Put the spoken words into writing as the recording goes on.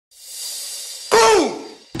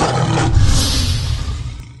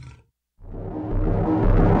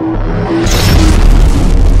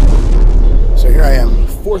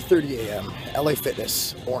4:30 a.m. LA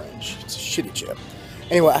Fitness, Orange. It's a shitty gym.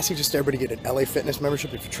 Anyway, I suggest everybody get an LA Fitness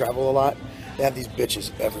membership if you travel a lot. They have these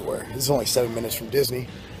bitches everywhere. This is only 7 minutes from Disney.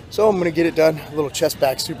 So I'm gonna get it done. A little chest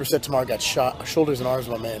back superset tomorrow. Got shoulders and arms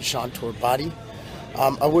with my man Sean Tour Body.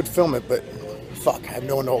 I would film it, but fuck, I have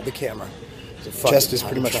no one to hold the camera. So chest is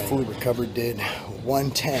pretty much fully recovered. Did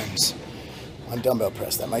 110s on dumbbell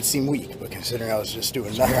press. That might seem weak, but considering I was just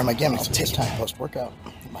doing nothing on my gimmicks, I'll take time post-workout.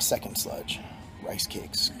 My second sludge, rice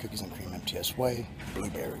cakes, cookies and cream MTS Whey,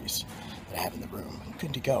 blueberries that I have in the room.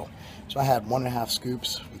 Good to go. So I had 1.5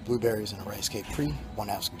 scoops with blueberries and a rice cake pre,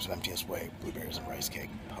 1.5 scoops of MTS Whey, blueberries and rice cake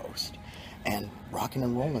post. And rocking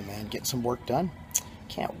and rolling, man. Getting some work done.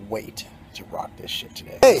 Can't wait to rock this shit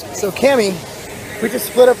today. Hey, so Cammie, we just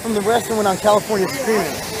split up from the rest and went on California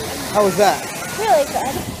Screaming. How was that? Really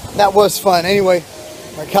fun. That was fun. Anyway,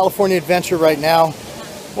 our California adventure right now.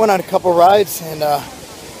 Went on a couple rides and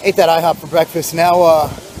ate that IHOP for breakfast. Now, well,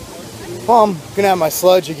 I'm gonna have my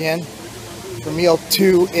sludge again for meal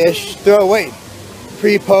 2-ish. Wait,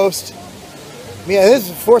 pre-post. Yeah, this is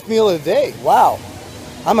the 4th meal of the day. Wow.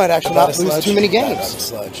 I might actually not lose too many games.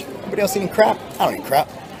 Sludge. Everybody else eating crap? I don't eat crap.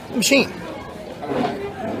 I'm a machine.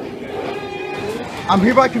 I'm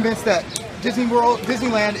hereby convinced that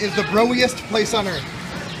Disneyland is the broiest place on earth.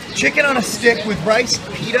 Chicken on a stick with rice,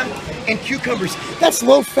 pita, and cucumbers. That's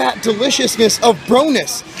low-fat deliciousness of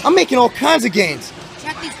broness. I'm making all kinds of gains.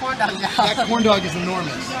 Check these corn dogs out. That corn dog is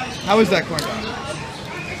enormous. How is that corn dog?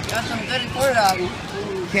 Got some good corn dog.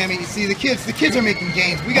 Cammie, you see, the kids are making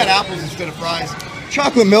gains. We got apples instead of fries.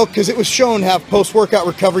 Chocolate milk, because it was shown to have post-workout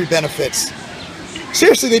recovery benefits.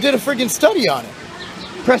 Seriously, they did a friggin' study on it.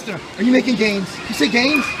 Preston, are you making gains? You say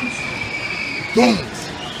gains? Gains.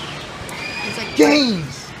 It's like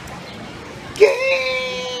gains. Gains.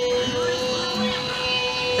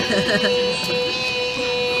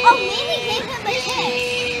 Oh, maybe gave him a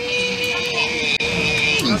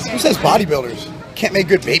kiss. Who says bodybuilders can't make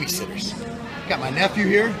good babysitters? Got my nephew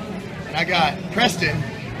here, and I got Preston.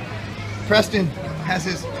 Preston has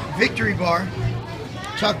his victory bar.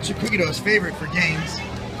 Chocolate chip cookie dough is favorite for gains.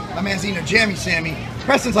 My man's eating a jammy Sammy.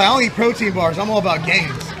 Preston's like, I don't eat protein bars. I'm all about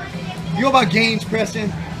gains. You all about gains,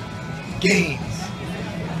 Preston? Gains.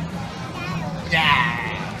 Yeah.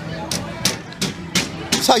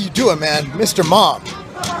 That's how you do it, man. Mr. Mom.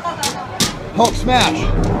 Hulk smash.